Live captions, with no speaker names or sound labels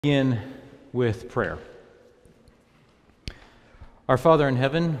Begin with prayer. Our Father in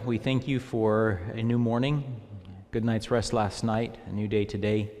heaven, we thank you for a new morning, good night's rest last night, a new day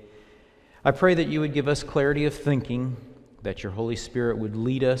today. I pray that you would give us clarity of thinking, that your Holy Spirit would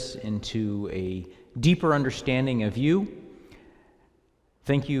lead us into a deeper understanding of you.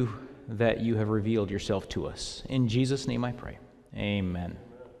 Thank you that you have revealed yourself to us. In Jesus' name I pray. Amen.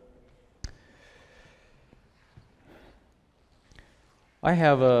 I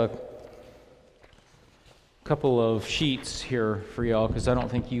have a couple of sheets here for y'all because I don't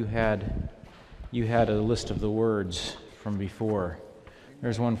think you had a list of the words from before.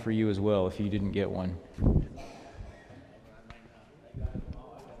 There's one for you as well if you didn't get one.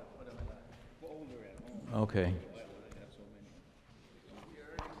 Okay.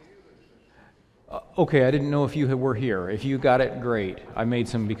 Okay, I didn't know if you were here. If you got it, great. I made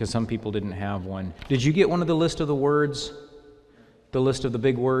some because some people didn't have one. Did you get one of the list of the words? The list of the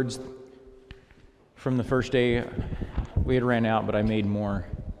big words from the first day? We had ran out, but I made more.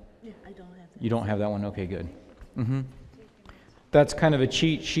 Yeah, I don't have that. You don't have that one? Okay, good. That's kind of a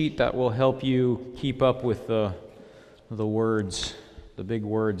cheat sheet that will help you keep up with the words, the big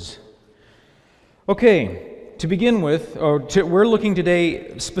words. Okay, to begin with, we're looking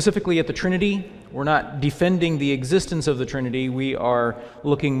today specifically at the Trinity. We're not defending the existence of the Trinity. We are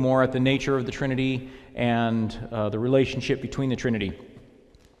looking more at the nature of the Trinity and the relationship between the Trinity.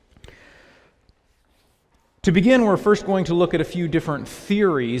 To begin, we're first going to look at a few different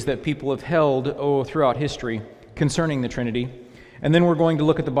theories that people have held throughout history concerning the Trinity, and then we're going to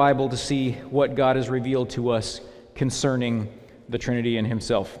look at the Bible to see what God has revealed to us concerning the Trinity and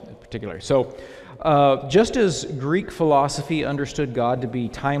Himself in particular. So, just as Greek philosophy understood God to be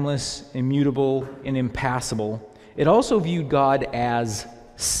timeless, immutable, and impassible, it also viewed God as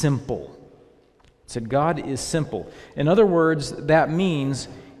simple. It said God is simple. In other words, that means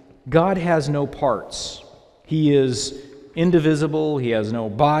God has no parts. He is indivisible. He has no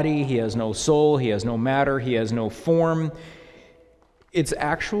body. He has no soul. He has no matter. He has no form. It's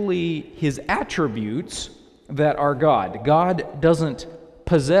actually His attributes that are God. God doesn't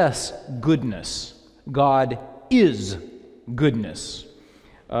possess goodness. God is goodness.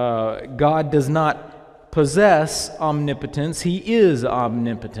 God does not possess omnipotence. He is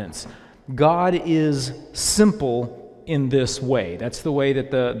omnipotence. God is simple in this way. That's the way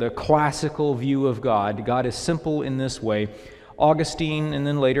that the classical view of God is simple in this way. Augustine and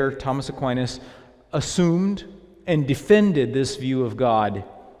then later Thomas Aquinas assumed and defended this view of God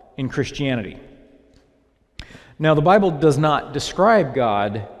in Christianity. Now, the Bible does not describe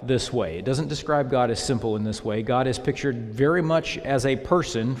God this way. It doesn't describe God as simple in this way. God is pictured very much as a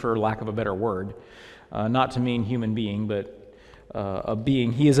person, for lack of a better word, not to mean human being, but a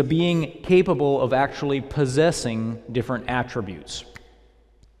being. He is a being capable of actually possessing different attributes,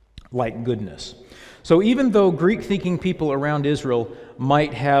 like goodness. So even though Greek-thinking people around Israel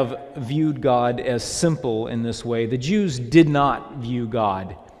might have viewed God as simple in this way, the Jews did not view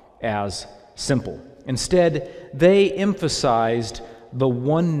God as simple. Instead, they emphasized the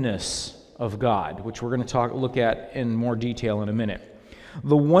oneness of God, which we're going to look at in more detail in a minute.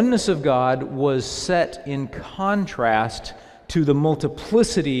 The oneness of God was set in contrast to the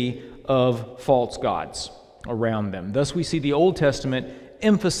multiplicity of false gods around them. Thus, we see the Old Testament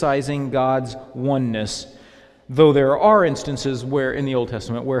emphasizing God's oneness, though there are instances where in the Old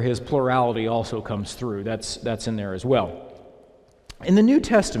Testament where His plurality also comes through. That's in there as well. In the New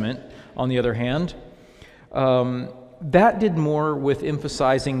Testament, on the other hand, that did more with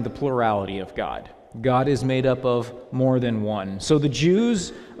emphasizing the plurality of God. God is made up of more than one. So the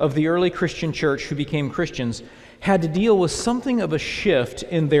Jews of the early Christian church who became Christians had to deal with something of a shift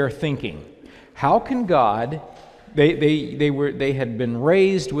in their thinking. How can God, they had been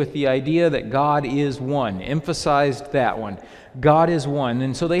raised with the idea that God is one, emphasized that one. God is one.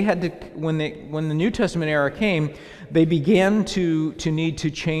 And so they had to, when the New Testament era came, they began to need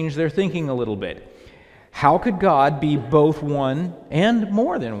to change their thinking a little bit. How could God be both one and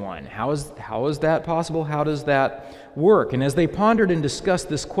more than one? How is that possible? How does that work? And as they pondered and discussed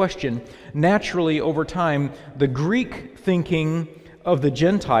this question, naturally over time, the Greek thinking of the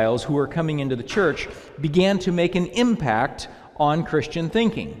Gentiles who were coming into the church began to make an impact on Christian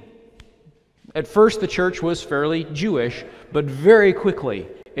thinking. At first, the church was fairly Jewish, but very quickly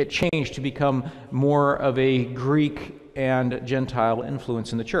it changed to become more of a Greek and Gentile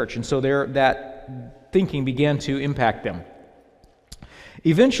influence in the church. And so that thinking began to impact them.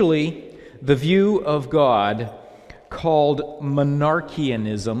 Eventually, the view of God called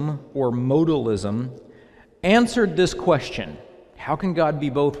monarchianism or modalism answered this question: how can God be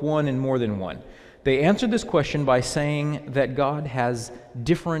both one and more than one? They answered this question by saying that God has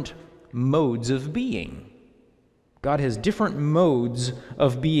different modes of being. God has different modes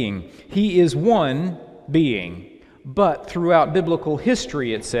of being. He is one being, but throughout biblical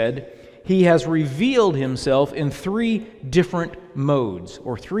history, it said, He has revealed Himself in three different modes,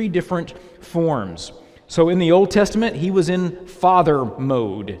 or three different forms. So in the Old Testament, He was in Father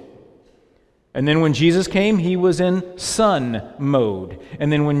mode. And then when Jesus came, He was in Son mode.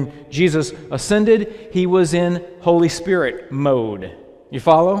 And then when Jesus ascended, He was in Holy Spirit mode. You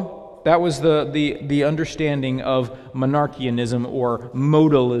follow? That was the understanding of monarchianism or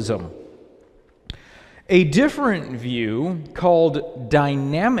modalism. A different view, called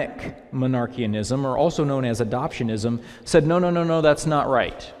dynamic monarchianism, or also known as adoptionism, said, no, that's not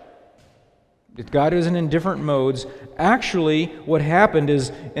right. If God isn't in different modes, actually what happened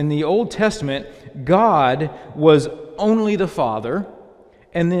is, in the Old Testament, God was only the Father,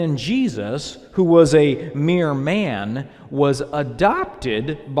 and then Jesus, who was a mere man, was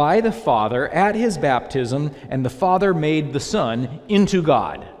adopted by the Father at His baptism, and the Father made the Son into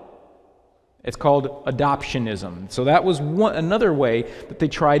God. It's called adoptionism. So that was another way that they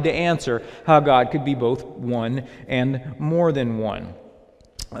tried to answer how God could be both one and more than one.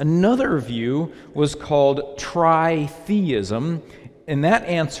 Another view was called tritheism, and that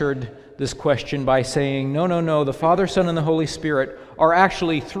answered this question by saying, no, the Father, Son, and the Holy Spirit are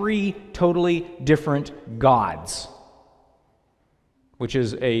actually three totally different gods, which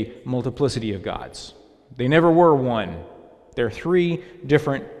is a multiplicity of gods. They never were one. They're three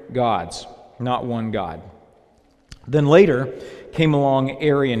different gods, not one God. Then later came along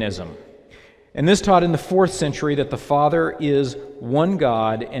Arianism. And this taught in the 4th century that the Father is one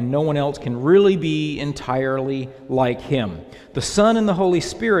God and no one else can really be entirely like Him. The Son and the Holy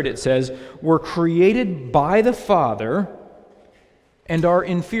Spirit, it says, were created by the Father and are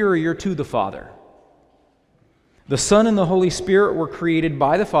inferior to the Father. The Son and the Holy Spirit were created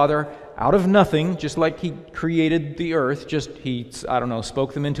by the Father out of nothing, just like He created the earth, He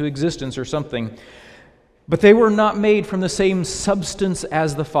spoke them into existence or something. But they were not made from the same substance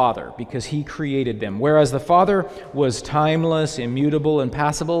as the Father, because He created them. Whereas the Father was timeless, immutable, and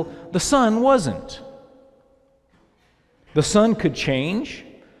passible, the Son wasn't. The Son could change,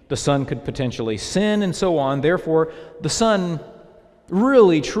 the Son could potentially sin, and so on. Therefore, the Son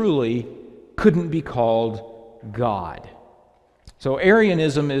really, truly couldn't be called God. So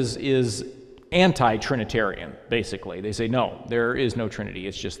Arianism is anti-Trinitarian, basically. They say, no, there is no Trinity.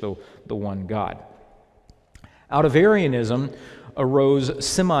 It's just the one God. Out of Arianism arose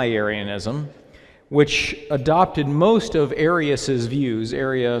semi-Arianism, which adopted most of Arius's views.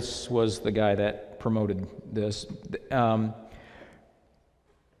 Arius was the guy that promoted this.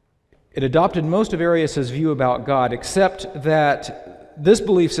 It adopted most of Arius's view about God, except that this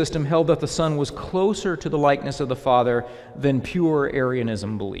belief system held that the Son was closer to the likeness of the Father than pure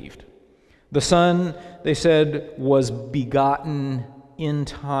Arianism believed. The Son, they said, was begotten in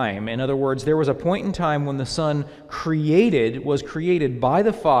time. In other words, there was a point in time when the Son was created by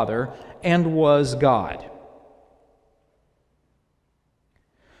the Father and was God.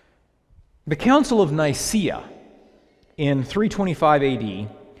 The Council of Nicaea in 325 AD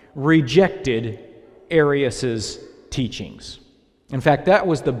rejected Arius's teachings. In fact, that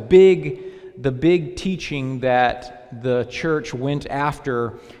was the big teaching that the church went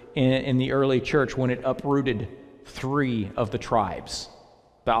after in the early church when it uprooted 3 of the tribes,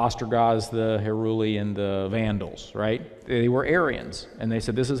 the Ostrogoths, the Heruli, and the Vandals, right? They were Arians, and they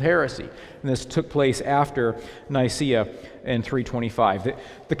said this is heresy. And this took place after Nicaea in 325.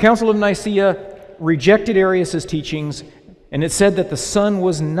 The Council of Nicaea rejected Arius's teachings, and it said that the Son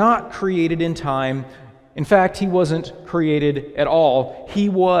was not created in time. In fact, He wasn't created at all. He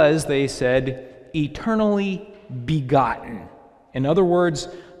was, they said, eternally begotten. In other words,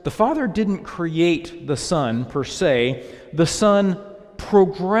 the Father didn't create the Son per se. The Son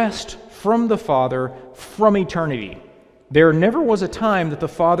progressed from the Father from eternity. There never was a time that the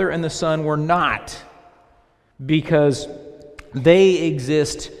Father and the Son were not, because they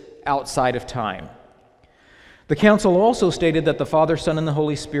exist outside of time. The Council also stated that the Father, Son, and the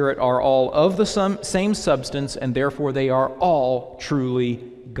Holy Spirit are all of the same substance, and therefore they are all truly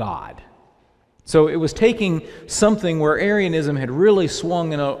God. So it was taking something where Arianism had really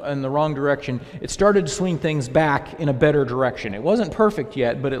swung in the wrong direction. It started to swing things back in a better direction. It wasn't perfect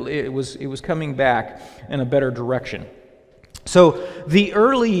yet, but it was coming back in a better direction. So the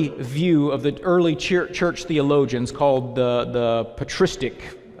early view of the early church theologians, called the patristic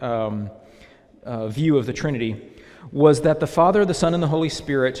view of the Trinity, was that the Father, the Son, and the Holy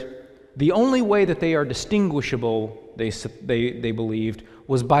Spirit, the only way that they are distinguishable, they believed,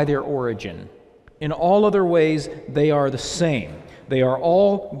 was by their origin. In all other ways, they are the same. They are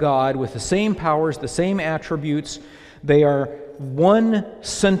all God with the same powers, the same attributes. They are one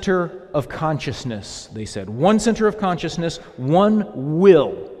center of consciousness, they said. One center of consciousness, one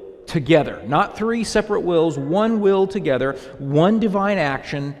will together. Not three separate wills, one will together, one divine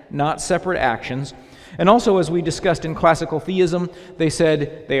action, not separate actions. And also, as we discussed in classical theism, they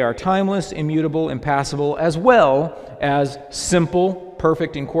said they are timeless, immutable, impassible, as well as simple,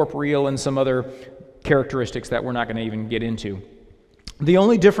 perfect, incorporeal, and some other characteristics that we're not going to even get into. The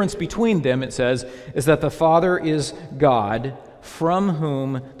only difference between them, it says, is that the Father is God, from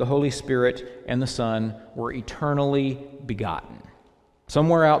whom the Holy Spirit and the Son were eternally begotten.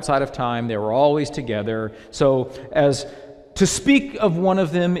 Somewhere outside of time, they were always together. So as to speak of one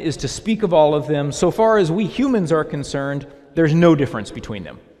of them is to speak of all of them. So far as we humans are concerned, there's no difference between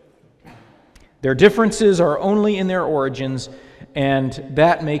them. Their differences are only in their origins, and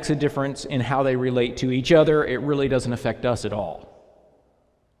that makes a difference in how they relate to each other. It really doesn't affect us at all.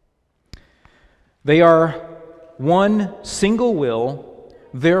 They are one single will,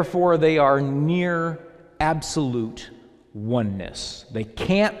 therefore they are near absolute oneness. They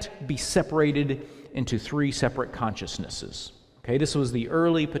can't be separated into three separate consciousnesses. Okay, this was the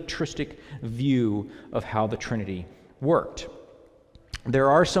early patristic view of how the Trinity worked.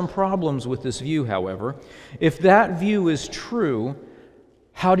 There are some problems with this view, however. If that view is true,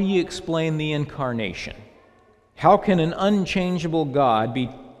 how do you explain the incarnation? How can an unchangeable God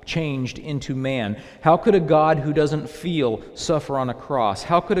be changed into man? How could a God who doesn't feel suffer on a cross?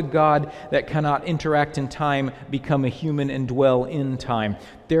 How could a God that cannot interact in time become a human and dwell in time?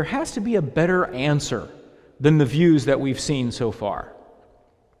 There has to be a better answer than the views that we've seen so far.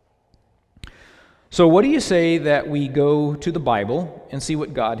 So what do you say that we go to the Bible and see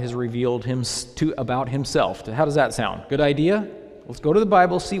what God has revealed about himself? How does that sound? Good idea? Let's go to the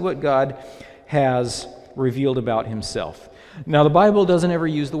Bible, see what God has revealed about himself. Now, the Bible doesn't ever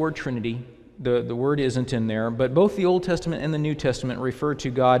use the word Trinity. The word isn't in there, but both the Old Testament and the New Testament refer to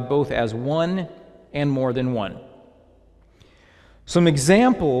God both as one and more than one. Some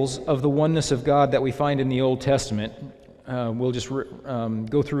examples of the oneness of God that we find in the Old Testament, we'll just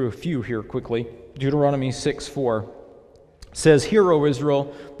go through a few here quickly. Deuteronomy 6:4 says, "Hear, O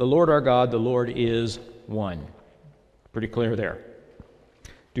Israel, the Lord our God, the Lord is one." Pretty clear there.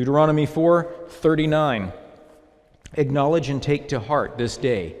 Deuteronomy 4:39. "Acknowledge and take to heart this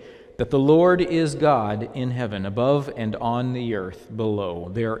day that the Lord is God in heaven, above and on the earth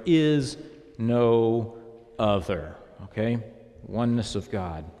below. There is no other." Okay? Oneness of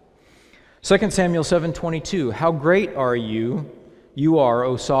God. 2 Samuel 7:22. "How great are you? You are,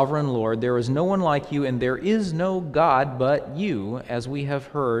 O sovereign Lord. There is no one like you, and there is no God but you, as we have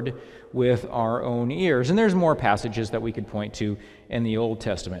heard with our own ears." And there's more passages that we could point to in the Old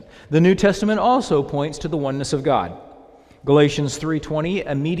Testament. The New Testament also points to the oneness of God. Galatians 3:20,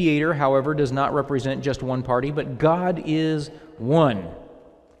 "A mediator, however, does not represent just one party, but God is one."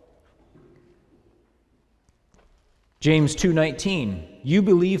 James 2:19, "You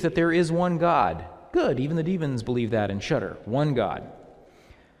believe that there is one God." Good, even the demons believe that and shudder. One God.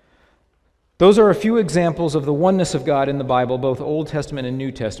 Those are a few examples of the oneness of God in the Bible, both Old Testament and New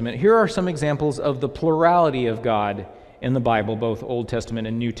Testament. Here are some examples of the plurality of God in the Bible, both Old Testament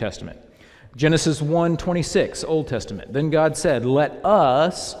and New Testament. Genesis 1:26, Old Testament. "Then God said, 'Let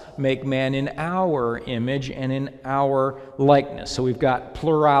us make man in our image and in our likeness.'" So we've got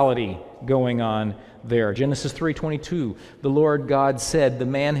plurality going on there. Genesis 3:22, "The Lord God said, 'The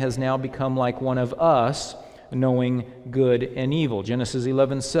man has now become like one of us, knowing good and evil.'" Genesis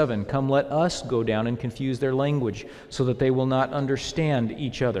 11:7, "Come, let us go down and confuse their language, so that they will not understand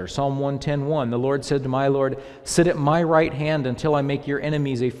each other." Psalm 110:1, "The Lord said to my Lord, 'Sit at my right hand until I make your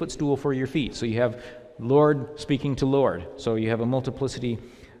enemies a footstool for your feet.'" So you have Lord speaking to Lord. So you have a multiplicity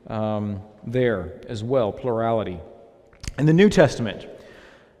there as well, plurality. In the New Testament,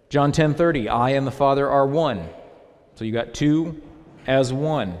 John 10:30, "I and the Father are one." So you got two as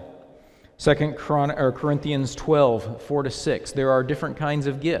one. 2 Corinthians 12:4-6, "There are different kinds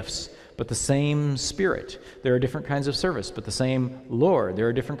of gifts, but the same Spirit. There are different kinds of service, but the same Lord. There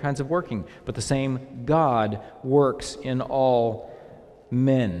are different kinds of working, but the same God works in all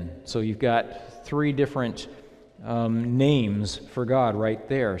men." So you've got three different names for God right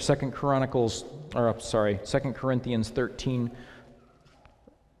there. 2 Corinthians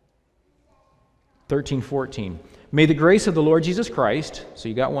 13:14. "May the grace of the Lord Jesus Christ," so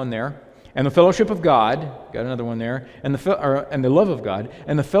you got one there, And the fellowship of God, got another one there, and the love of God,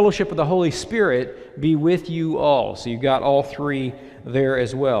 and the fellowship of the Holy Spirit be with you all. So you've got all three there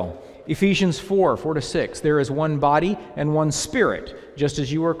as well. Ephesians 4:4-6, there is one body and one Spirit, just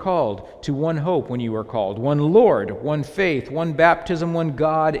as you were called, to one hope when you were called, one Lord, one faith, one baptism, one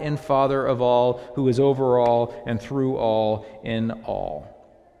God and Father of all, who is over all and through all in all.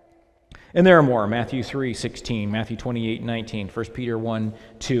 And there are more, Matthew 3:16, Matthew 28:19, 1 Peter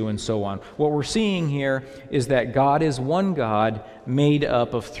 1:2, and so on. What we're seeing here is that God is one God made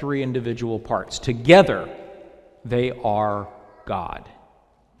up of three individual parts. Together, they are God.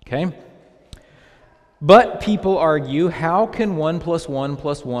 Okay? But people argue, how can 1 + 1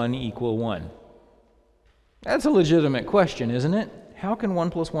 + 1 equal 1? That's a legitimate question, isn't it? How can 1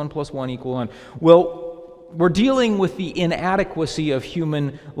 + 1 + 1 equal 1? Well, we're dealing with the inadequacy of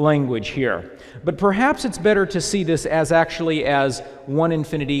human language here. But perhaps it's better to see this as actually as 1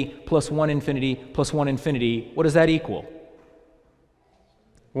 infinity plus 1 infinity plus 1 infinity. What does that equal?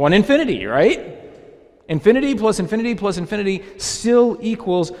 1 infinity, right? Infinity plus infinity plus infinity still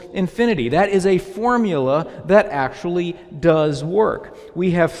equals infinity. That is a formula that actually does work.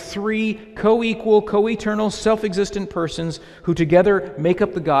 We have three co-equal, co-eternal, self-existent persons who together make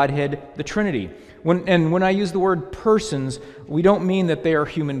up the Godhead, the Trinity. When I use the word persons, we don't mean that they are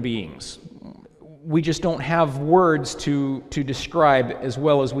human beings. We just don't have words to describe as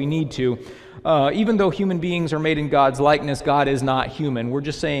well as we need to. Even though human beings are made in God's likeness, God is not human. We're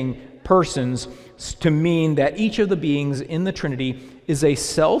just saying persons to mean that each of the beings in the Trinity is a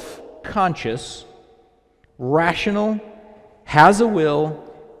self-conscious, rational, has a will,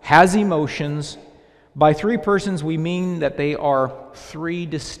 has emotions. By three persons, we mean that they are three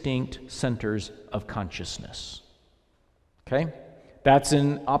distinct centers of consciousness. Okay? That's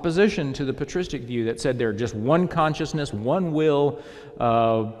in opposition to the patristic view that said they're just one consciousness, one will.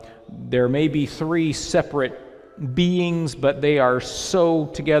 There may be three separate beings, but they are so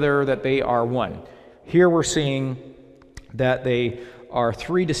together that they are one. Here we're seeing that they are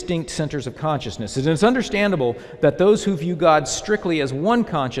three distinct centers of consciousness. And it's understandable that those who view God strictly as one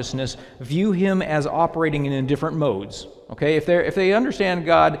consciousness view Him as operating in different modes. Okay, if they understand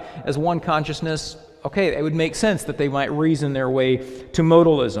God as one consciousness, okay, it would make sense that they might reason their way to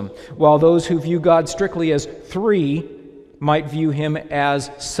modalism, while those who view God strictly as three might view Him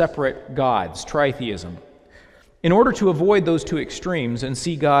as separate gods, tritheism. In order to avoid those two extremes and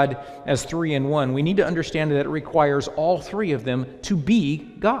see God as three in one, we need to understand that it requires all three of them to be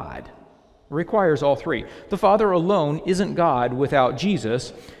God. It requires all three. The Father alone isn't God without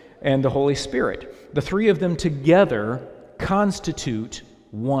Jesus and the Holy Spirit. The three of them together constitute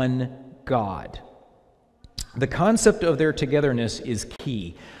one God. The concept of their togetherness is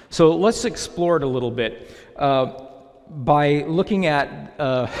key. So let's explore it a little bit by looking at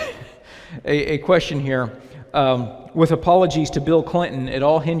a question here. With apologies to Bill Clinton, it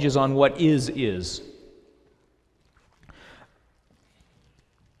all hinges on what is.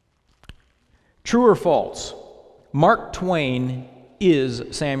 True or false? Mark Twain is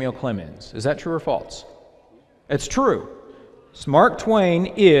Samuel Clemens. Is that true or false? It's true. Mark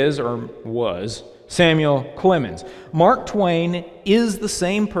Twain is, or was, Samuel Clemens. Mark Twain is the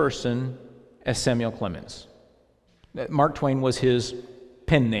same person as Samuel Clemens. Mark Twain was his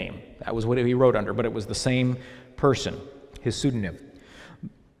pen name. That was what he wrote under, but it was the same person, his pseudonym.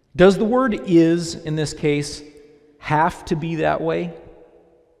 Does the word is, in this case, have to be that way?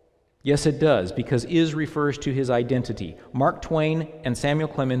 Yes, it does, because is refers to his identity. Mark Twain and Samuel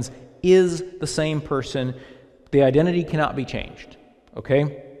Clemens is the same person. The identity cannot be changed.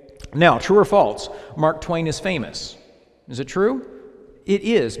 Okay? Now, true or false? Mark Twain is famous. Is it true? It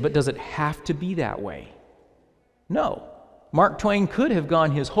is, but does it have to be that way? No. Mark Twain could have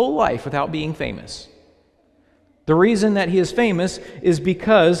gone his whole life without being famous. The reason that he is famous is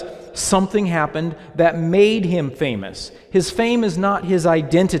because something happened that made him famous. His fame is not his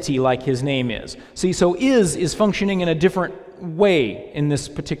identity like his name is. See, so is functioning in a different way in this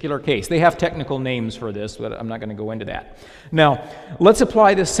particular case. They have technical names for this, but I'm not going to go into that. Now, let's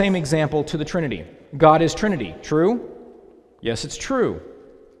apply this same example to the Trinity. God is Trinity. True? Yes, it's true.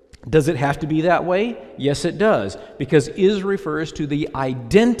 Does it have to be that way? Yes, it does, because is refers to the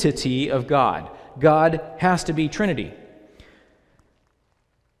identity of God. God has to be Trinity.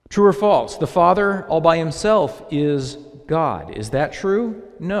 True or false? The Father all by himself is God. Is that true?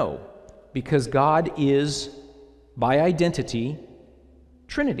 No, because God is, by identity,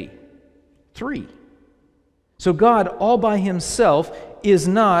 Trinity. Three. So God all by himself is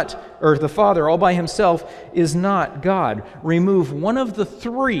not, or the Father all by himself is not God. Remove one of the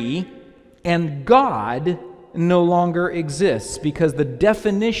three, and God no longer exists because the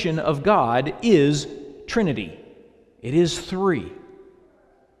definition of God is Trinity. It is three.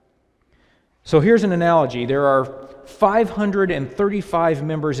 So here's an analogy. There are 535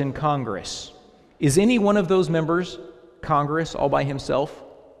 members in Congress. Is any one of those members Congress all by himself?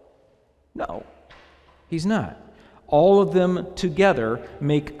 No, he's not. All of them together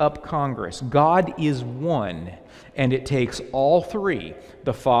make up Congress. God is one, and it takes all three,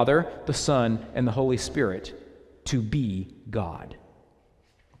 the Father, the Son, and the Holy Spirit, to be God.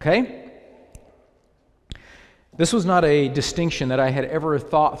 Okay? This was not a distinction that I had ever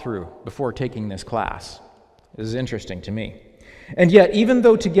thought through before taking this class. This is interesting to me. And yet, even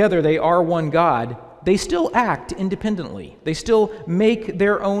though together they are one God, they still act independently. They still make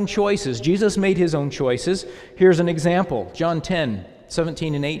their own choices. Jesus made his own choices. Here's an example. John 10,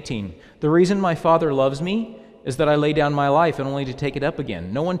 17 and 18. The reason my Father loves me is that I lay down my life and only to take it up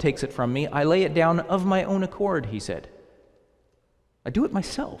again. No one takes it from me. I lay it down of my own accord, he said. I do it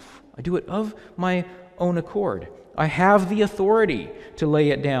myself. I do it of my own accord. I have the authority to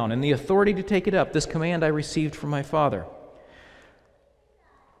lay it down and the authority to take it up. This command I received from my Father.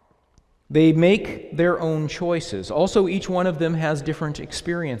 They make their own choices. Also, each one of them has different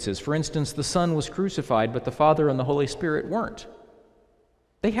experiences. For instance, the Son was crucified, but the Father and the Holy Spirit weren't.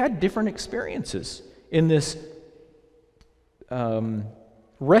 They had different experiences in this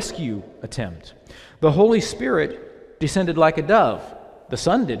rescue attempt. The Holy Spirit descended like a dove. The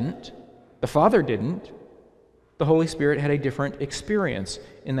Son didn't. The Father didn't. The Holy Spirit had a different experience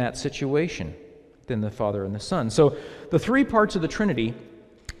in that situation than the Father and the Son. So the three parts of the Trinity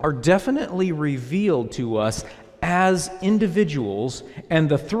are definitely revealed to us as individuals, and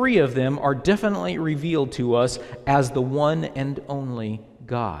the three of them are definitely revealed to us as the one and only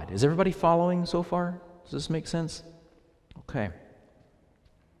God. Is everybody following so far? Does this make sense? Okay.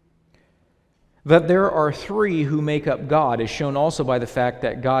 That there are three who make up God is shown also by the fact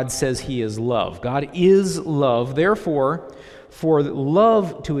that God says He is love. God is love. Therefore, for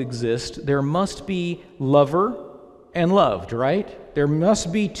love to exist, there must be lover and loved, right? There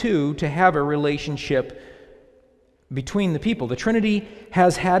must be two to have a relationship between the people. The Trinity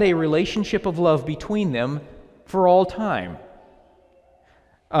has had a relationship of love between them for all time.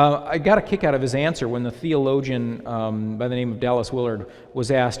 I got a kick out of his answer when the theologian by the name of Dallas Willard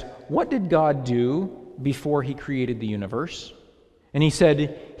was asked, what did God do before He created the universe? And he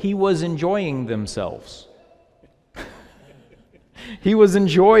said, He was enjoying themselves. He was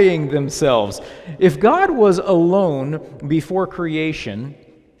enjoying themselves. If God was alone before creation,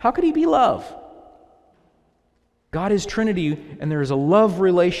 how could He be love? God is Trinity, and there is a love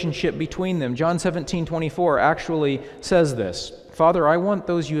relationship between them. John 17:24 actually says this, Father, I want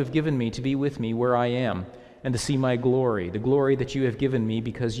those you have given me to be with me where I am, and to see my glory, the glory that you have given me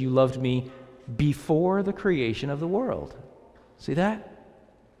because you loved me before the creation of the world. See that?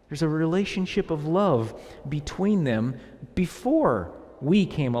 There's a relationship of love between them before we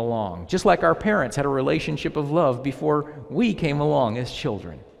came along, just like our parents had a relationship of love before we came along as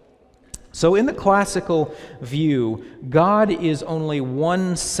children. So in the classical view, God is only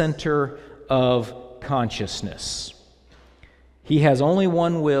one center of consciousness. He has only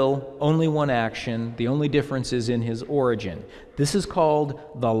one will, only one action. The only difference is in His origin. This is called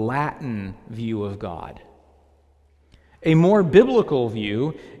the Latin view of God. A more biblical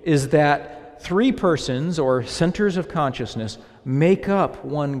view is that three persons, or centers of consciousness, make up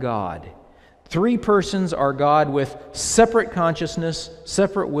one God. Three persons are God with separate consciousness,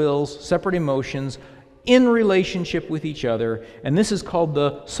 separate wills, separate emotions, in relationship with each other, and this is called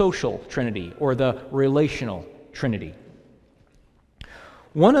the social Trinity, or the relational Trinity.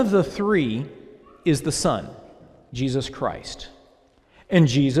 One of the three is the Son, Jesus Christ. And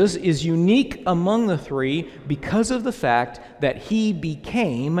Jesus is unique among the three because of the fact that He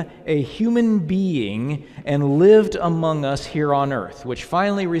became a human being and lived among us here on earth, which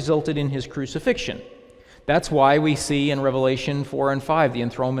finally resulted in His crucifixion. That's why we see in Revelation 4 and 5 the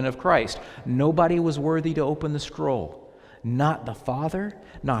enthronement of Christ. Nobody was worthy to open the scroll. Not the Father,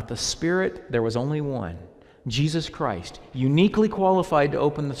 not the Spirit. There was only one, Jesus Christ, uniquely qualified to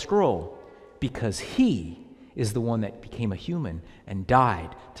open the scroll because He is the one that became a human and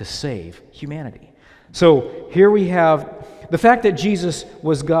died to save humanity. So here we have the fact that Jesus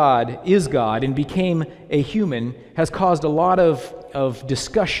was God, is God, and became a human has caused a lot of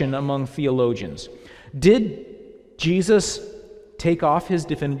discussion among theologians. Did Jesus take off His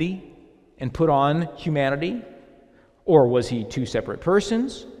divinity and put on humanity? Or was He two separate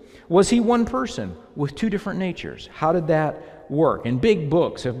persons? Was He one person with two different natures? How did that work. And big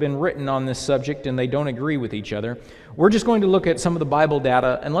books have been written on this subject, and they don't agree with each other. We're just going to look at some of the Bible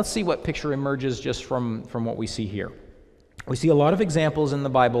data, and let's see what picture emerges just from what we see here. We see a lot of examples in the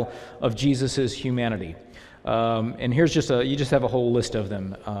Bible of Jesus' humanity. And here's you just have a whole list of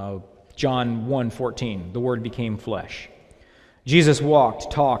them. John 1:14, the Word became flesh. Jesus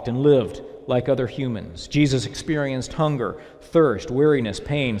walked, talked, and lived like other humans. Jesus experienced hunger, thirst, weariness,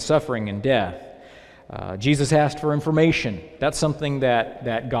 pain, suffering, and death. Jesus asked for information. That's something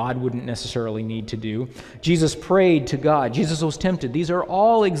that God wouldn't necessarily need to do. Jesus prayed to God. Jesus was tempted. These are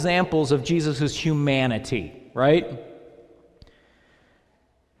all examples of Jesus' humanity, right?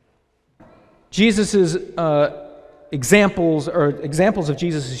 Jesus' examples of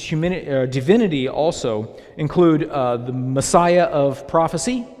Jesus' divinity also include the Messiah of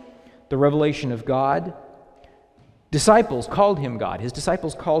prophecy, the revelation of God. Disciples called him God. His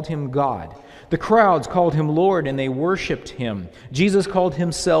disciples called him God. The crowds called him Lord, and they worshiped him. Jesus called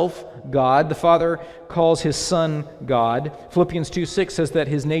himself God. The Father calls his Son God. Philippians 2:6 says that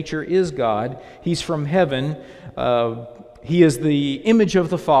his nature is God. He's from heaven. He is the image of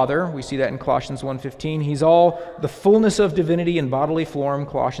the Father. We see that in Colossians 1:15. He's all the fullness of divinity in bodily form,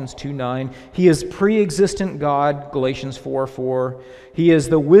 Colossians 2:9. He is pre-existent God, Galatians 4:4. He is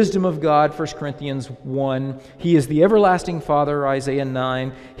the wisdom of God, 1 Corinthians 1. He is the everlasting Father, Isaiah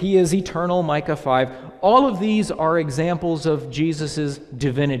 9. He is eternal, Micah 5. All of these are examples of Jesus'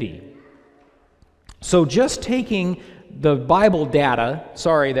 divinity. So just taking the Bible data,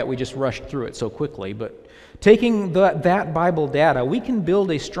 sorry that we just rushed through it so quickly, but taking that Bible data, we can build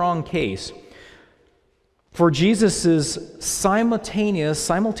a strong case for Jesus' simultaneous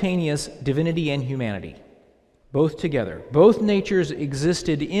divinity and humanity, both together. Both natures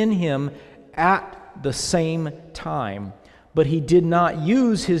existed in him at the same time, but he did not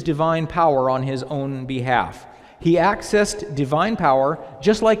use his divine power on his own behalf. He accessed divine power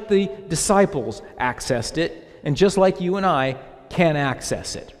just like the disciples accessed it, and just like you and I can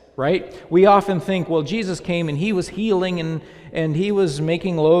access it. Right? We often think, well, Jesus came and he was healing and he was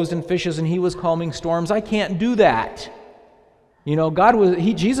making loaves and fishes and he was calming storms. I can't do that. You know,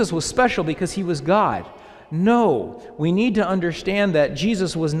 Jesus was special because he was God. No, we need to understand that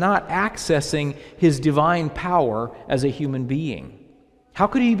Jesus was not accessing his divine power as a human being. How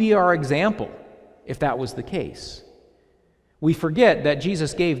could he be our example if that was the case? We forget that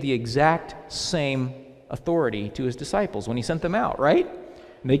Jesus gave the exact same authority to his disciples when he sent them out, right?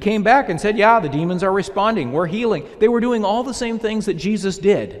 And they came back and said, yeah, the demons are responding. We're healing. They were doing all the same things that Jesus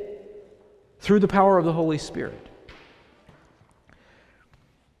did through the power of the Holy Spirit.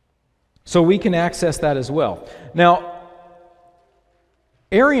 So we can access that as well. Now,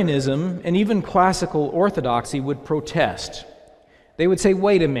 Arianism and even classical orthodoxy would protest. They would say,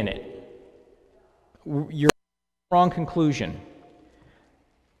 wait a minute. You're the wrong conclusion.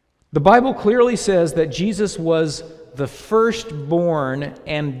 The Bible clearly says that Jesus was the firstborn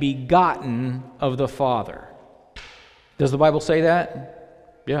and begotten of the Father. Does the Bible say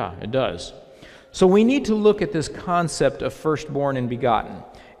that? Yeah, it does. So we need to look at this concept of firstborn and begotten.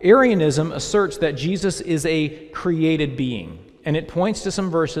 Arianism asserts that Jesus is a created being, and it points to some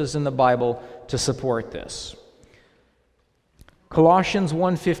verses in the Bible to support this. Colossians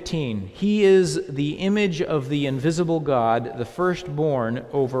 1:15, he is the image of the invisible God, the firstborn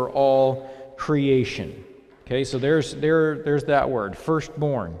over all creation. Okay, so there's that word,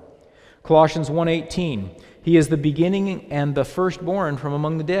 firstborn. Colossians 1:18, he is the beginning and the firstborn from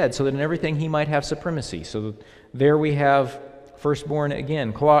among the dead, so that in everything he might have supremacy. So there we have firstborn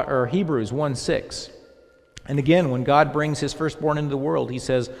again. Hebrews 1:6. And again, when God brings his firstborn into the world, he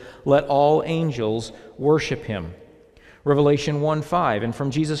says, let all angels worship him. Revelation 1:5, and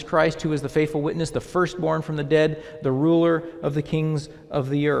from Jesus Christ, who is the faithful witness, the firstborn from the dead, the ruler of the kings of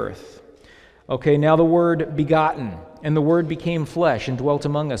the earth. Okay, now the word begotten, and the Word became flesh and dwelt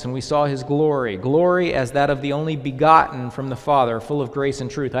among us, and we saw his glory as that of the only begotten from the Father, full of grace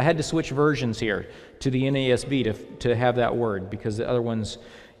and truth. I had to switch versions here to the NASB to have that word, because the other ones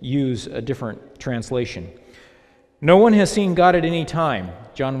use a different translation. No one has seen God at any time,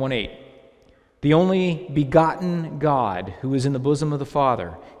 John 1:8. The only begotten God who is in the bosom of the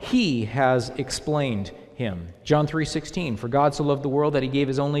Father, he has explained him. John 3:16, for God so loved the world that he gave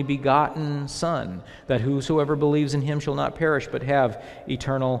his only begotten Son, that whosoever believes in him shall not perish but have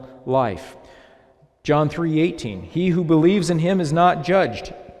eternal life. John 3:18, he who believes in him is not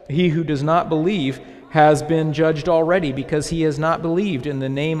judged. He who does not believe has been judged already, because he has not believed in the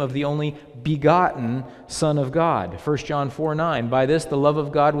name of the only begotten Son of God. 1 John 4:9, by this the love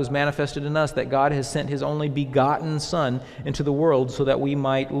of God was manifested in us, that God has sent his only begotten Son into the world so that we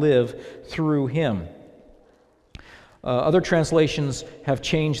might live through him. Other translations have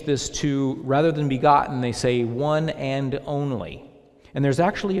changed this to, rather than begotten, they say one and only. And there's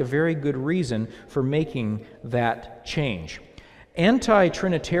actually a very good reason for making that change.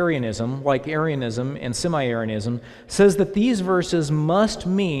 Anti-Trinitarianism, like Arianism and semi-Arianism, says that these verses must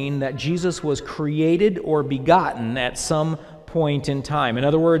mean that Jesus was created or begotten at some point in time. In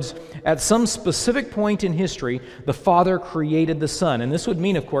other words, at some specific point in history, the Father created the Son. And this would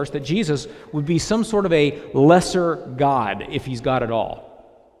mean, of course, that Jesus would be some sort of a lesser God, if he's God at all.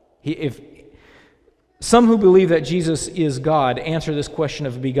 Some who believe that Jesus is God answer this question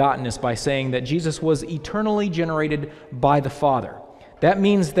of begottenness by saying that Jesus was eternally generated by the Father. That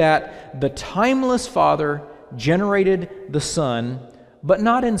means that the timeless Father generated the Son, but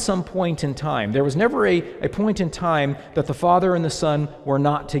not in some point in time. There was never a point in time that the Father and the Son were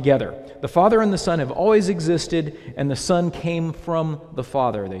not together. The Father and the Son have always existed, and the Son came from the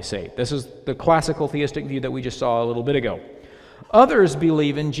Father, they say. This is the classical theistic view that we just saw a little bit ago. Others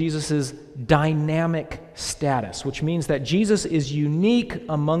believe in Jesus' dynamic status, which means that Jesus is unique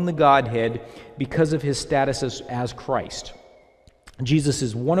among the Godhead because of his status as Christ. Jesus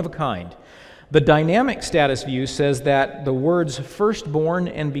is one of a kind. The dynamic status view says that the words firstborn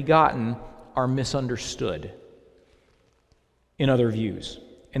and begotten are misunderstood in other views,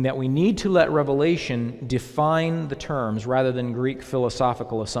 and that we need to let Revelation define the terms rather than Greek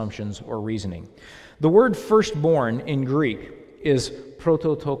philosophical assumptions or reasoning. The word firstborn in Greek is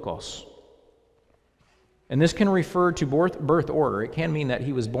prototokos, and this can refer to birth order. It can mean that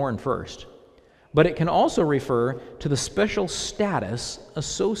he was born first. But it can also refer to the special status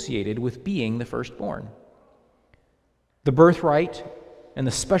associated with being the firstborn. The birthright and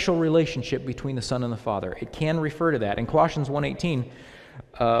the special relationship between the Son and the Father. It can refer to that. In Colossians 1:18,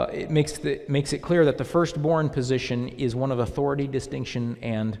 it makes it clear that the firstborn position is one of authority, distinction,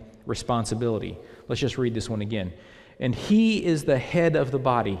 and responsibility. Let's just read this one again. And he is the head of the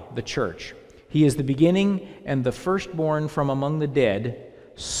body, the church. He is the beginning and the firstborn from among the dead,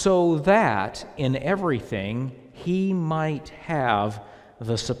 so that in everything he might have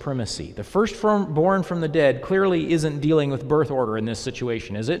the supremacy. The firstborn from the dead clearly isn't dealing with birth order in this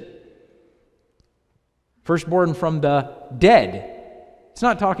situation, is it? Firstborn from the dead. It's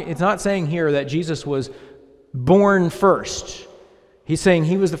not saying here that Jesus was born first. He's saying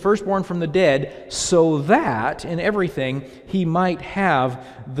he was the firstborn from the dead so that in everything he might have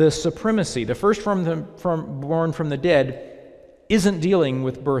the supremacy. The firstborn from the dead isn't dealing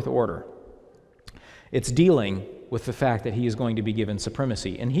with birth order. It's dealing with the fact that he is going to be given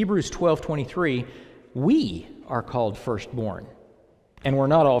supremacy. In Hebrews 12:23, we are called firstborn. And we're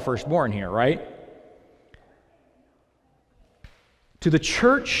not all firstborn here, right? To the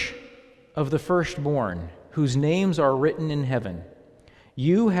church of the firstborn, whose names are written in heaven,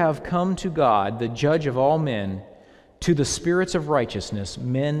 you have come to God, the judge of all men, to the spirits of righteousness,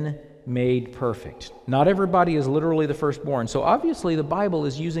 men made perfect. Not everybody is literally the firstborn. So obviously the Bible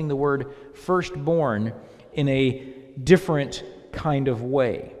is using the word firstborn in a different kind of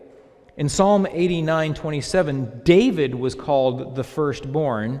way. In Psalm 89:27, David was called the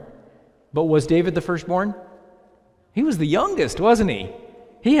firstborn, but was David the firstborn? He was the youngest, wasn't he?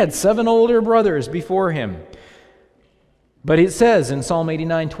 He had 7 older brothers before him. But it says in Psalm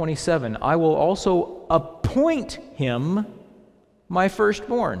 89:27, I will also appoint him my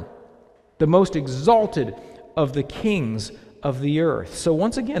firstborn, the most exalted of the kings of the earth. So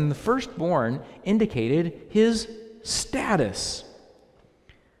once again, the firstborn indicated his status.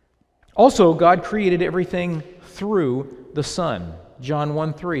 Also, God created everything through the Son. John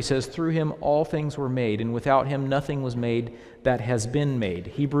 1:3 says, through him all things were made, and without him nothing was made that has been made.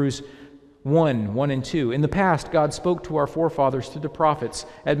 Hebrews 1 and 2. In the past, God spoke to our forefathers through the prophets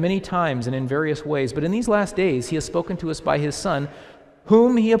at many times and in various ways, but in these last days he has spoken to us by his Son,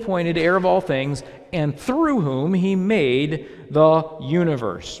 whom he appointed heir of all things, and through whom he made the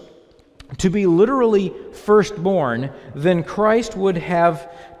universe. To be literally firstborn, then Christ would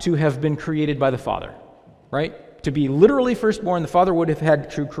have to have been created by the Father, right? To be literally firstborn, the Father would have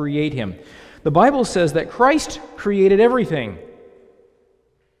had to create him. The Bible says that Christ created everything.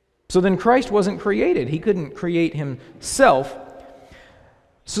 So then Christ wasn't created. He couldn't create himself.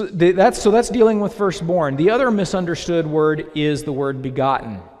 So that's dealing with firstborn. The other misunderstood word is the word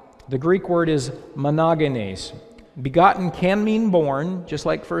begotten. The Greek word is monogenes. Begotten can mean born, just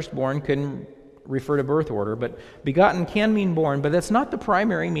like firstborn can refer to birth order, but begotten can mean born, but that's not the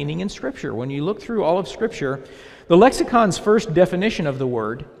primary meaning in Scripture. When you look through all of Scripture, the lexicon's first definition of the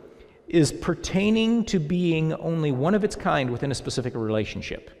word is pertaining to being only one of its kind within a specific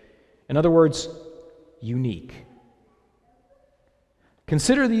relationship. In other words, unique.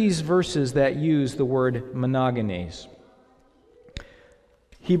 Consider these verses that use the word monogenes.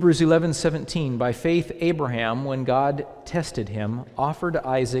 Hebrews 11:17, by faith Abraham, when God tested him, offered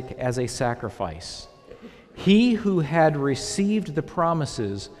Isaac as a sacrifice. He who had received the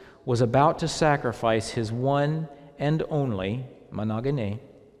promises was about to sacrifice his one and only, monogene,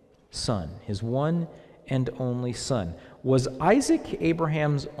 son, his one and only son. Was Isaac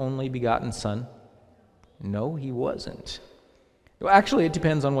Abraham's only begotten son? No, he wasn't. Well, actually, it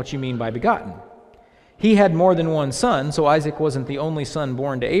depends on what you mean by begotten. He had more than one son, so Isaac wasn't the only son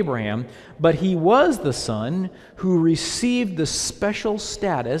born to Abraham, but he was the son who received the special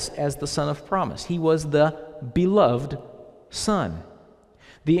status as the son of promise. He was the beloved son.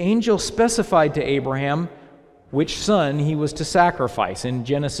 The angel specified to Abraham which son he was to sacrifice in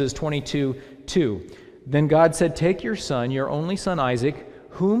Genesis 22:2. Then God said, "Take your son, your only son Isaac,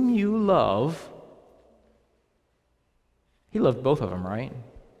 whom you love." He loved both of them, right?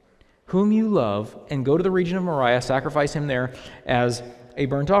 "Whom you love, and go to the region of Moriah, sacrifice him there as a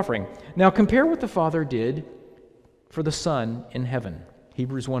burnt offering." Now compare what the Father did for the Son in heaven.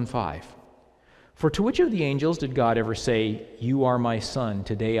 Hebrews 1:5. "For to which of the angels did God ever say, 'You are my Son,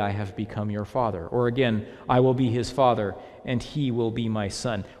 today I have become your Father'? Or again, 'I will be his Father, and he will be my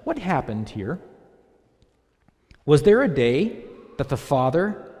Son'?" What happened here? Was there a day that the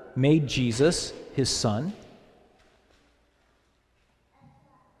Father made Jesus his Son?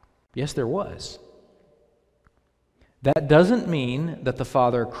 Yes, there was. That doesn't mean that the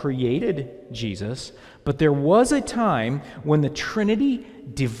Father created Jesus, but there was a time when the Trinity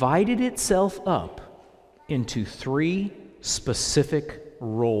divided itself up into three specific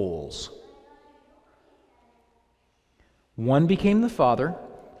roles. One became the Father,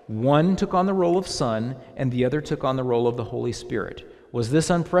 one took on the role of Son, and the other took on the role of the Holy Spirit. Was this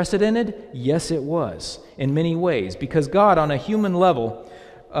unprecedented? Yes, it was, in many ways, because God, on a human level,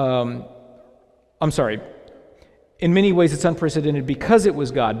 in many ways it's unprecedented because it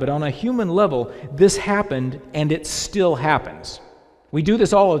was God, but on a human level, this happened and it still happens. We do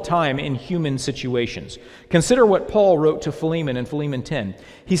this all the time in human situations. Consider what Paul wrote to Philemon in Philemon 10.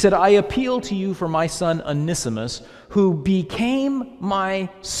 He said, "I appeal to you for my son Onesimus, who became my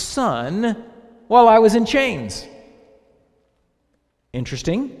son while I was in chains."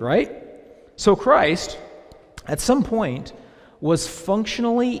 Interesting, right? So Christ, at some point, was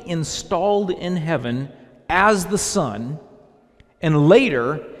functionally installed in heaven as the Son, and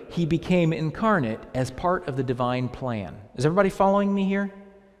later he became incarnate as part of the divine plan. Is everybody following me here?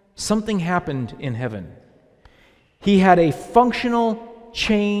 Something happened in heaven. He had a functional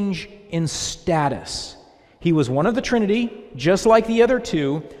change in status. He was one of the Trinity, just like the other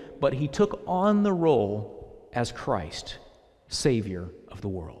two, but he took on the role as Christ, Savior of the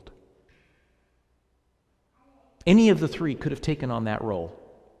world. Any of the three could have taken on that role,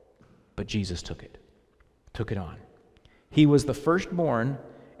 but Jesus took it on. He was the firstborn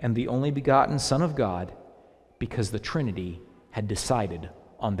and the only begotten Son of God because the Trinity had decided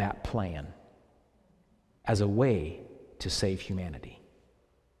on that plan as a way to save humanity.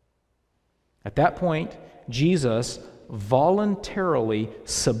 At that point, Jesus voluntarily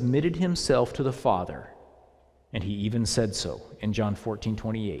submitted himself to the Father, and he even said so in John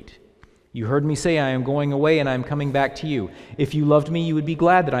 14:28. "You heard me say, I am going away and I am coming back to you. If you loved me, you would be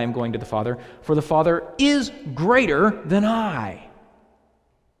glad that I am going to the Father, for the Father is greater than I."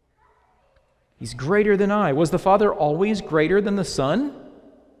 He's greater than I. Was the Father always greater than the Son?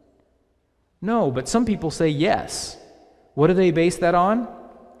 No, but some people say yes. What do they base that on?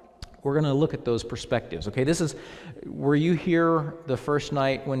 We're going to look at those perspectives. Okay, were you here the first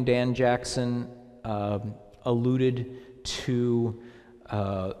night when Dan Jackson alluded to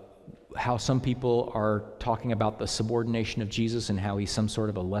how some people are talking about the subordination of Jesus and how he's some sort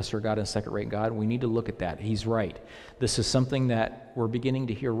of a lesser God and second-rate God? We need to look at that. He's right. This is something that we're beginning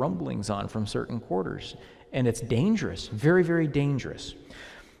to hear rumblings on from certain quarters, and it's dangerous, very, very dangerous.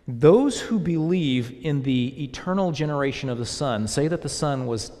 Those who believe in the eternal generation of the Son say that the Son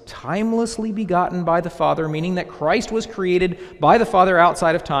was timelessly begotten by the Father, meaning that Christ was created by the Father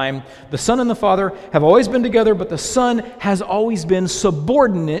outside of time. The Son and the Father have always been together, but the Son has always been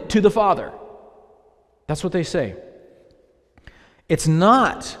subordinate to the Father. That's what they say. It's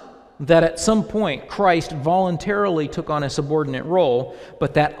not that at some point Christ voluntarily took on a subordinate role,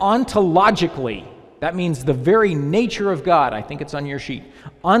 but that ontologically, that means the very nature of God. I think it's on your sheet.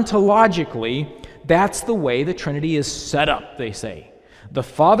 Ontologically, that's the way the Trinity is set up, they say. The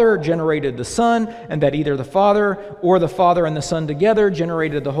Father generated the Son, and that either the Father or the Father and the Son together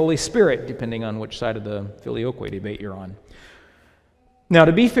generated the Holy Spirit, depending on which side of the filioque debate you're on. Now,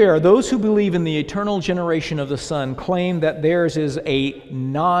 to be fair, those who believe in the eternal generation of the Son claim that theirs is a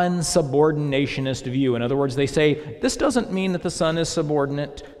non-subordinationist view. In other words, they say, this doesn't mean that the Son is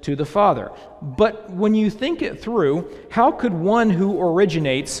subordinate to the Father. But when you think it through, how could one who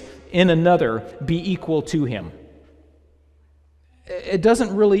originates in another be equal to him? It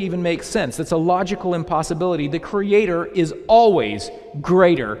doesn't really even make sense. It's a logical impossibility. The Creator is always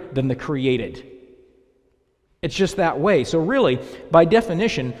greater than the created. It's just that way. So really, by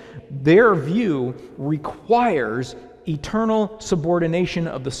definition, their view requires eternal subordination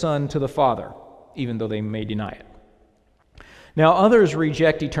of the Son to the Father, even though they may deny it. Now, others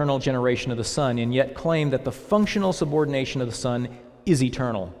reject eternal generation of the Son and yet claim that the functional subordination of the Son is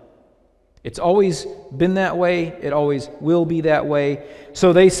eternal. It's always been that way. It always will be that way.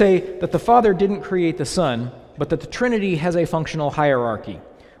 So they say that the Father didn't create the Son, but that the Trinity has a functional hierarchy,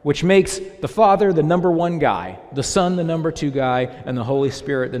 which makes the Father the number one guy, the Son the number two guy, and the Holy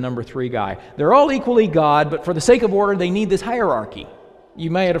Spirit the number three guy. They're all equally God, but for the sake of order, they need this hierarchy. You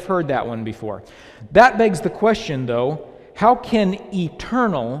may have heard that one before. That begs the question, though, how can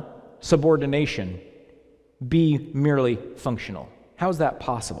eternal subordination be merely functional? How is that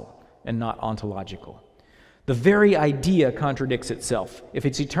possible and not ontological? The very idea contradicts itself. If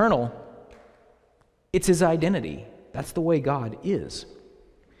it's eternal, it's His identity. That's the way God is.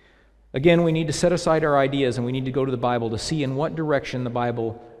 Again, we need to set aside our ideas and we need to go to the Bible to see in what direction the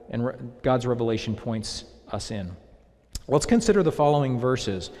Bible and God's revelation points us in. Let's consider the following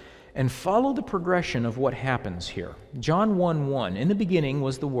verses and follow the progression of what happens here. John 1:1, in the beginning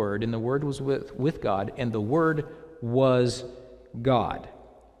was the Word, and the Word was with God, and the Word was God.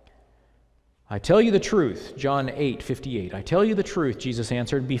 I tell you the truth, John 8:58. I tell you the truth, Jesus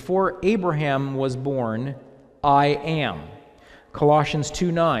answered, before Abraham was born, I am. Colossians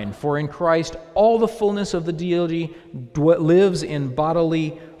 2:9, for in Christ all the fullness of the deity lives in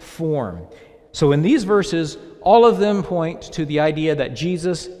bodily form. So in these verses, all of them point to the idea that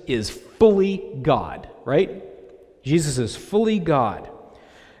Jesus is fully God, right? Jesus is fully God.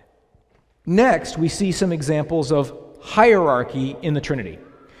 Next, we see some examples of hierarchy in the Trinity.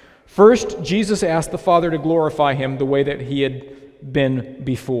 First, Jesus asked the Father to glorify Him the way that He had been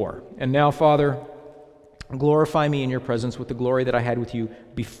before. And now, Father, glorify me in your presence with the glory that I had with you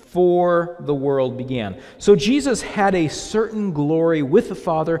before the world began. So Jesus had a certain glory with the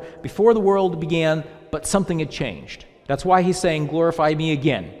Father before the world began, but something had changed. That's why He's saying, glorify me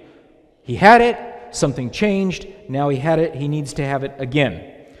again. He had it, something changed, now He had it, He needs to have it again.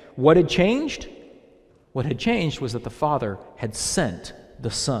 What had changed? What had changed was that the Father had sent the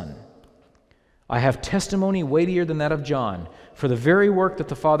Son. I have testimony weightier than that of John, for the very work that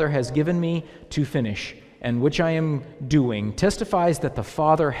the Father has given me to finish, and which I am doing, testifies that the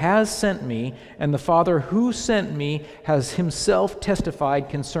Father has sent me, and the Father who sent me has Himself testified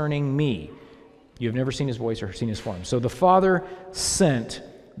concerning me. You have never seen His voice or seen His form. So the Father sent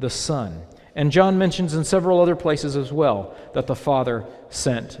the Son. And John mentions in several other places as well that the Father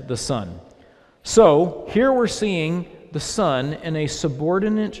sent the Son. So here we're seeing the Son in a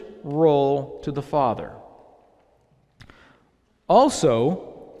subordinate role to the Father. Also,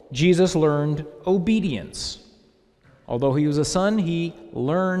 Jesus learned obedience. Although He was a Son, He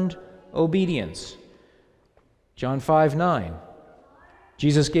learned obedience. John 5:9.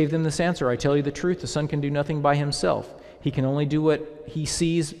 Jesus gave them this answer, I tell you the truth, the Son can do nothing by Himself. He can only do what He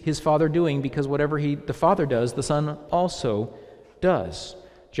sees His Father doing, because whatever the Father does, the Son also does.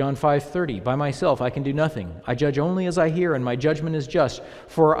 John 5:30, by myself I can do nothing. I judge only as I hear, and my judgment is just.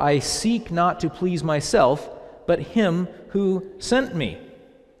 For I seek not to please myself, but Him who sent me.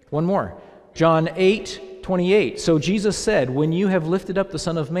 One more. John 8:28. So Jesus said, when you have lifted up the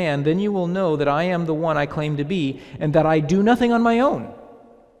Son of Man, then you will know that I am the one I claim to be, and that I do nothing on my own.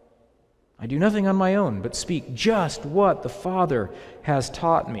 I do nothing on my own, but speak just what the Father has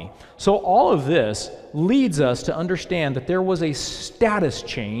taught me. So all of this leads us to understand that there was a status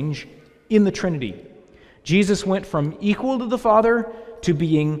change in the Trinity. Jesus went from equal to the Father to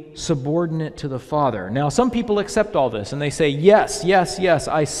being subordinate to the Father. Now, some people accept all this, and they say, yes,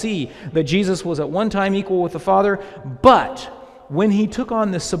 I see that Jesus was at one time equal with the Father, but when He took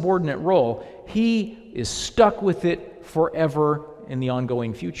on this subordinate role, He is stuck with it forever in the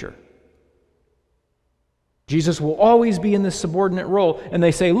ongoing future. Jesus will always be in this subordinate role. And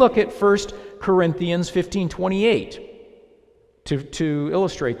they say, look at 1 Corinthians 15:28 to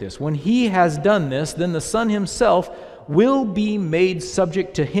illustrate this. When He has done this, then the Son Himself will be made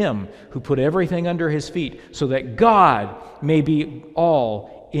subject to Him who put everything under His feet, so that God may be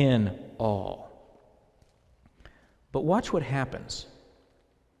all in all. But watch what happens.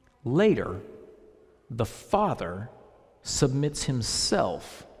 Later, the Father submits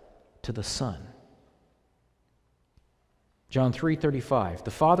himself to the Son. John 3:35,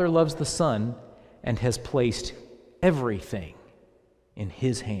 the Father loves the Son and has placed everything in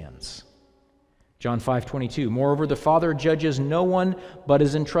his hands. John 5:22, moreover, the Father judges no one, but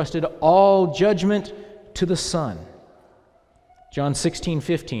has entrusted all judgment to the Son. John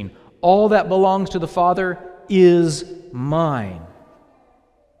 16:15, all that belongs to the Father is mine.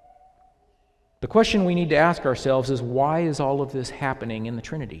 The question we need to ask ourselves is, why is all of this happening in the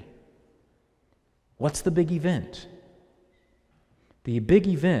Trinity? What's the big event? The big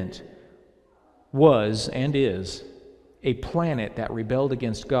event was and is a planet that rebelled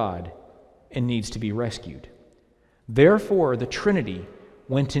against God and needs to be rescued. Therefore, the Trinity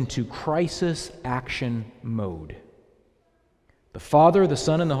went into crisis action mode. The Father, the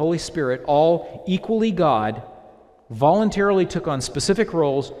Son, and the Holy Spirit, all equally God, voluntarily took on specific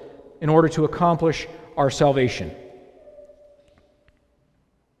roles in order to accomplish our salvation.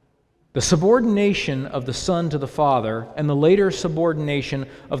 The subordination of the Son to the Father and the later subordination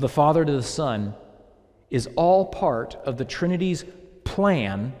of the Father to the Son is all part of the Trinity's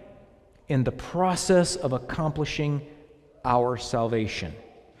plan in the process of accomplishing our salvation.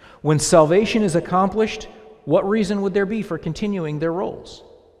 When salvation is accomplished, what reason would there be for continuing their roles?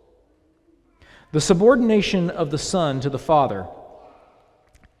 The subordination of the Son to the Father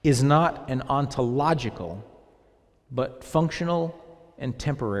is not an ontological, but functional and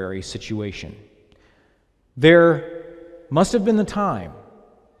temporary situation. There must have been the time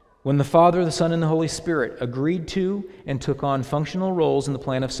when the Father, the Son, and the Holy Spirit agreed to and took on functional roles in the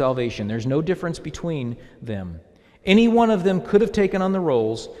plan of salvation. There's no difference between them. Any one of them could have taken on the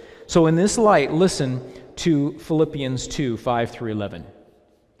roles. So in this light, listen to Philippians 2, 5 through 11.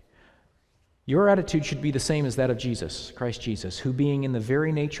 Your attitude should be the same as that of Jesus, Christ Jesus, who being in the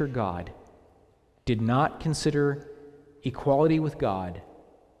very nature God, did not consider equality with God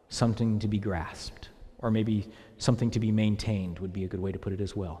something to be grasped, or maybe something to be maintained would be a good way to put it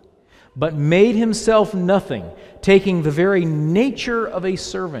as well, but made himself nothing, taking the very nature of a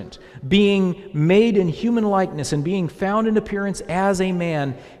servant, being made in human likeness and being found in appearance as a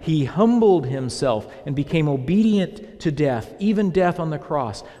man, he humbled himself and became obedient to death, even death on the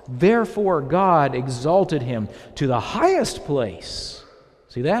cross. Therefore God exalted him to the highest place.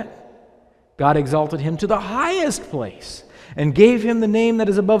 See that? God exalted him to the highest place and gave him the name that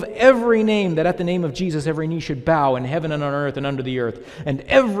is above every name, that at the name of Jesus every knee should bow in heaven and on earth and under the earth, and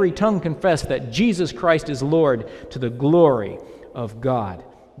every tongue confess that Jesus Christ is Lord, to the glory of God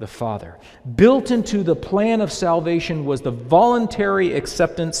the Father. Built into the plan of salvation was the voluntary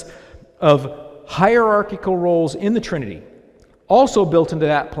acceptance of hierarchical roles in the Trinity. Also built into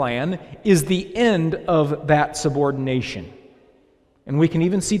that plan is the end of that subordination. And we can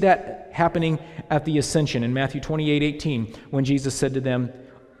even see that happening at the ascension in Matthew 28:18, when Jesus said to them,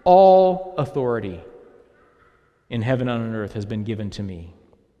 all authority in heaven and on earth has been given to me.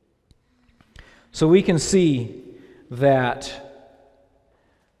 So we can see that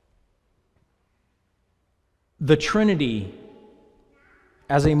the Trinity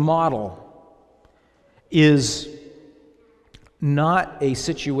as a model is not a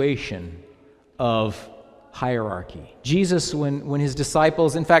situation of hierarchy. Jesus, when his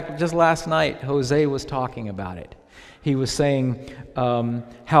disciples, in fact, just last night, Jose was talking about it. He was saying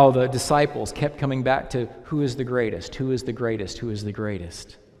how the disciples kept coming back to who is the greatest, who is the greatest, who is the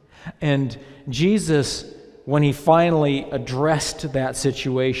greatest. And Jesus, when he finally addressed that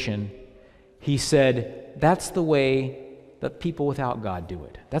situation, he said, that's the way that people without God do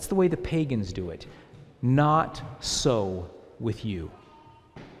it. That's the way the pagans do it. Not so with you.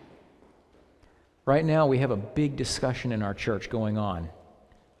 Right now, we have a big discussion in our church going on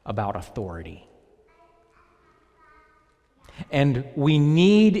about authority. And we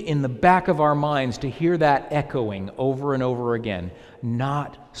need in the back of our minds to hear that echoing over and over again.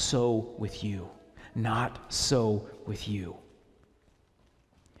 Not so with you. Not so with you.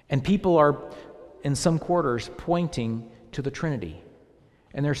 And people are, in some quarters, pointing to the Trinity.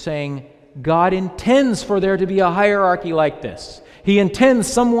 And they're saying, God intends for there to be a hierarchy like this. He intends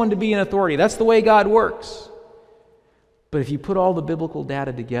someone to be in authority. That's the way God works. But if you put all the biblical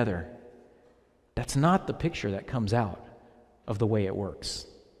data together, that's not the picture that comes out of the way it works.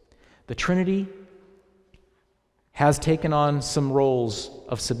 The Trinity has taken on some roles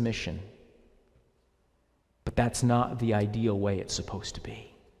of submission, but that's not the ideal way it's supposed to be.